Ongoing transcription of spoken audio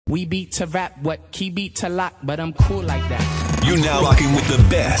We beat to rap, what key beat to lock, but I'm cool like that. You're now rocking with the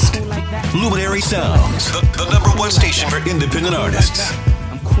best. Luminary Sounds, the #1 station for independent artists.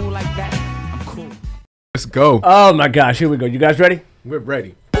 I'm cool like that. I'm cool. Let's go. Oh my gosh, here we go. You guys ready? We're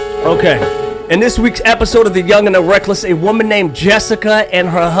ready. Okay. In this week's episode of The Young and the Reckless, a woman named Jessica and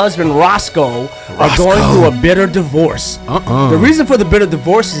her husband Roscoe are going through a bitter divorce. The reason for the bitter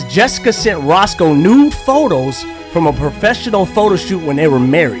divorce is Jessica sent Roscoe nude photos from a professional photo shoot when they were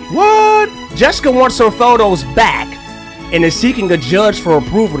married. What? Jessica wants her photos back and is seeking a judge for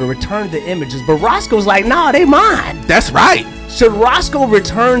approval to return the images, but Roscoe's like, nah, they mine. That's right. Should Roscoe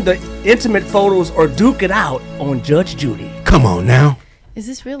return the intimate photos or duke it out on Judge Judy? Come on now. Is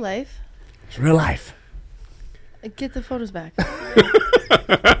this real life? It's real life. Get the photos back.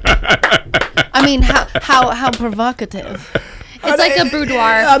 I mean, how provocative. It's like a boudoir.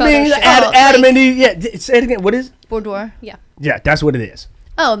 I mean, Adam and Eve. Yeah, say it again. What is it? Boudoir? Yeah. Yeah, that's what it is.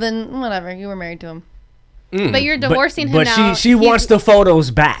 Oh, then whatever. You were married to him. But you're divorcing him but now. But she wants the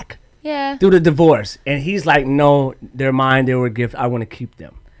photos back. Yeah. Through the divorce. And he's like, no, they're mine. They were a gift. I want to keep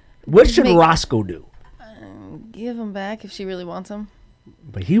them. What should Roscoe do? Give them back if she really wants them.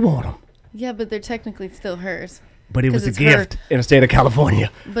 But he want them. Yeah, but they're technically still hers. But it was a gift in the state of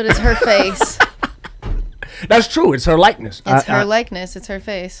California. But it's her face. That's true. It's her likeness. It's her likeness. It's her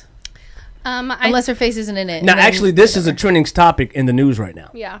face. Unless her face isn't in it. Now, actually, this is a trending topic in the news right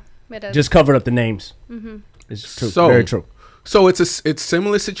now. Yeah, it is. Just covered up the names. It's true. Very true. So it's a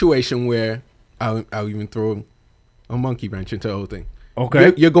similar situation where I'll even throw a monkey wrench into the whole thing.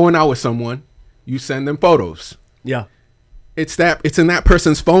 Okay. You're going out with someone. You send them photos. Yeah. It's in that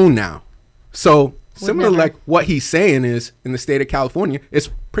person's phone now. So similar like what he's saying is in the state of California, it's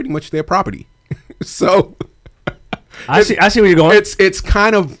pretty much their property. So I see where you're going. It's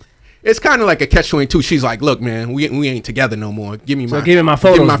kind of like a catch-22. She's like, look, man, we ain't together no more. Give me my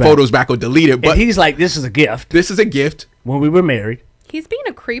photos back or delete it. But and he's like, this is a gift. This is a gift. When we were married. He's being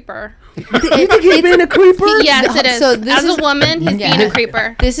a creeper. You think he's being a creeper? Yes, it is. So as a woman, he's being a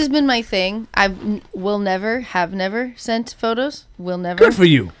creeper. This has been my thing. Will never sent photos. Will never. Good for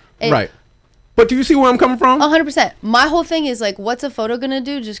you. Right. But do you see where I'm coming from? 100%. My whole thing is like, what's a photo gonna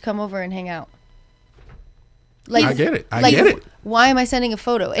do? Just come over and hang out. Like, I get it. I get it. Why am I sending a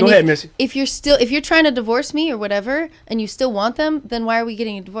photo? And Go ahead, Missy. If you're trying to divorce me or whatever, and you still want them, then why are we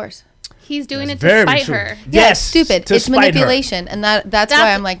getting a divorce? He's doing it to spite her. Yeah, yes, it's stupid. It's manipulation, and that's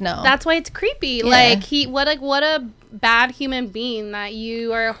why I'm like, no. That's why it's creepy. Yeah. Like what a bad human being that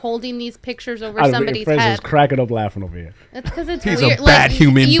you are holding these pictures over somebody's head. Is cracking up laughing over here. It's because it's He's weird. a bad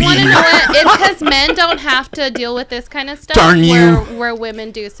human being. You want to know what? It's because men don't have to deal with this kind of stuff. Darn you. Where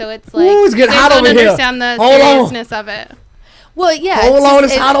women do. So it's like it's getting hot over here. They don't understand the seriousness of it. Well, yeah. Hold on,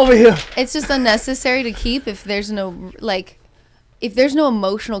 it's hot over here. It's just unnecessary to keep if there's no if there's no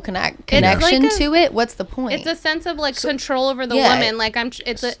emotional connection to it. What's the point? It's a sense of control over the woman. Like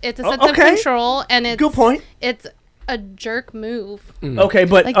it's a sense of control, and it's good point. It's a jerk move. Okay,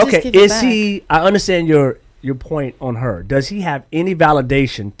 but is he? I understand your point on her. Does he have any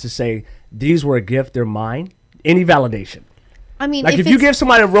validation to say these were a gift? They're mine. Any validation? I mean, like if you give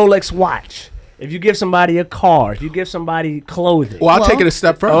somebody a Rolex watch. If you give somebody a car, if you give somebody clothing. Well, I'll take it a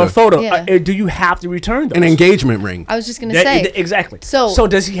step further. Or a photo. Do you have to return those? An engagement ring. I was just going to say. Exactly. So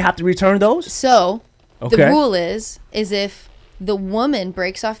does he have to return those? So the rule is if the woman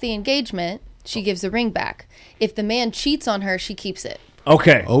breaks off the engagement, she gives the ring back. If the man cheats on her, she keeps it.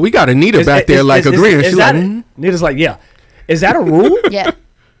 Okay. Oh, we got Anita back there agreeing. She's like, Anita's like, yeah. Is that a rule? Yeah.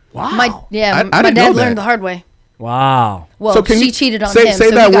 Wow. My dad learned the hard way. Wow. Well, so she cheated on him. Say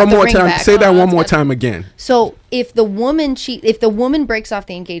that one more time. Say that one more time again. So if the woman breaks off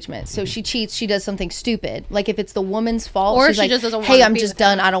the engagement, so she cheats, she does something stupid. Like if it's the woman's fault, or she's she like, just doesn't "Hey, I'm just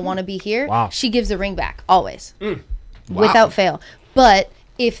done. I don't want to be here." Wow. She gives the ring back always, without fail. But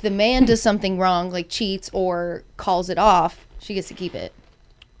if the man does something wrong, like cheats or calls it off, she gets to keep it.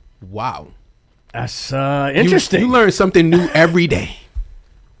 Wow. That's interesting. You learn something new every day.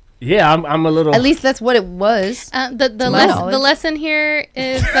 Yeah, I'm a little. At least that's what it was. The lesson here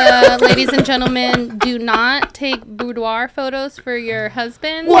is, ladies and gentlemen, do not take boudoir photos for your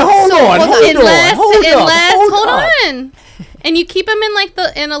husband. Well, hold on. And you keep them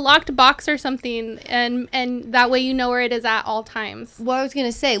in a locked box or something, and that way you know where it is at all times. Well, I was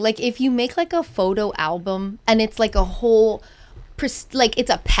gonna say, if you make a photo album and it's a whole, it's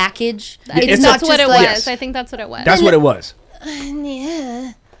a package. It's not what it was. Yes. I think that's what it was. That's what it was.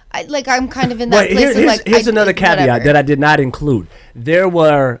 Yeah. I'm kind of in that place. Here's another caveat that I did not include. There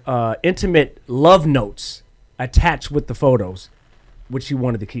were intimate love notes attached with the photos, which she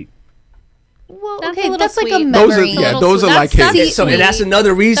wanted to keep. Well, That's a okay, little that's like a sweet. memory. Those are like his. See, So and that's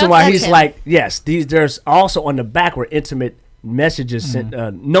another reason why That's he's him. like, yes, there's also on the back were intimate messages,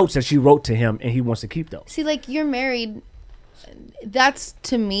 notes that she wrote to him, and he wants to keep those. See, like you're married. That's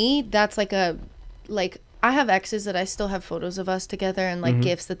to me. That's like I have exes that I still have photos of us together and like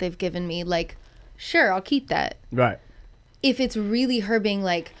gifts that they've given me. Like, sure, I'll keep that. Right. If it's really her being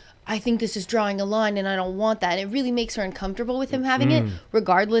like, I think this is drawing a line and I don't want that, and it really makes her uncomfortable with him having it,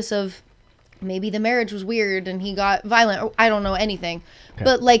 regardless of maybe the marriage was weird and he got violent, or I don't know anything. Okay.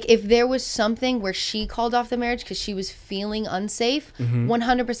 But like if there was something where she called off the marriage because she was feeling unsafe,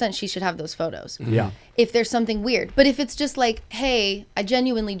 100% she should have those photos. Yeah. If there's something weird. But if it's just like, hey, I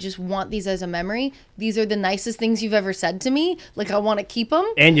genuinely just want these as a memory. These are the nicest things you've ever said to me. Like I want to keep them.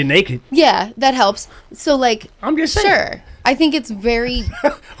 And you're naked. Yeah, that helps. So like, I'm just saying. Sure. I think it's very,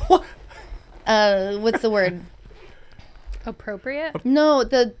 what's the word? Appropriate? No,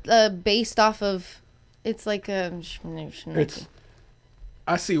 the based off of, it's like a.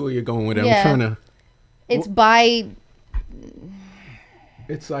 I see where you're going with it. Yeah. I'm trying to. It's by.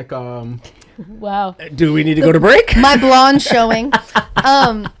 It's like Wow. Do we need to go to break? My blonde showing.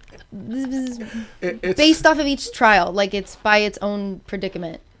 It's Based off of each trial, like it's by its own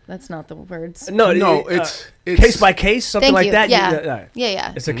predicament. That's not the words. No, it's case by case, something Thank like you. that. Yeah.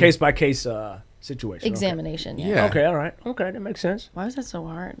 Yeah. It's a case by case situation. Examination. Yeah. Yeah. Okay, all right. Okay, that makes sense. Why is that so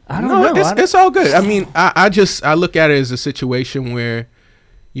hard? I don't No, know. it's all good. I mean, I look at it as a situation where,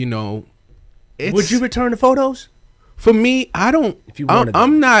 it's, Would you return the photos? For me, I don't. If you wanted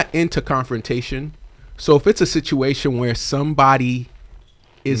I'm not into confrontation. So if it's a situation where somebody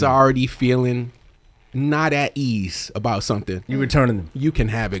is already feeling not at ease about something, You returning them? you can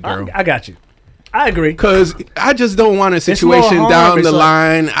have it, girl. I got you. I agree. Because I just don't want a more situation harm. down It's the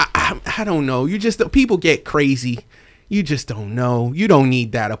like- line. I don't know. People get crazy. You just don't know. You don't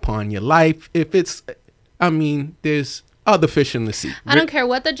need that upon your life. If it's, there's other fish in the sea. I don't care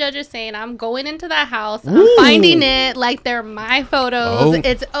what the judge is saying. I'm going into that house. I'm finding it like they're my photos. Oh.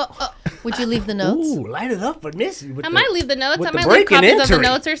 It's Would you leave the notes? Ooh, light it up for Missy. I might leave the notes. with I the might leave break and copies of the entering.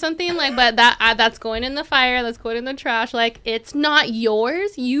 notes or something like. But that's going in the fire. That's going in the trash. Like it's not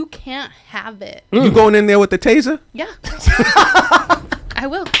yours. You can't have it. You going in there with the taser? Yeah, I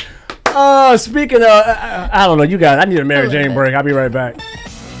will. Speaking of, I don't know. You guys, I need a Mary Jane break. I'll be right back.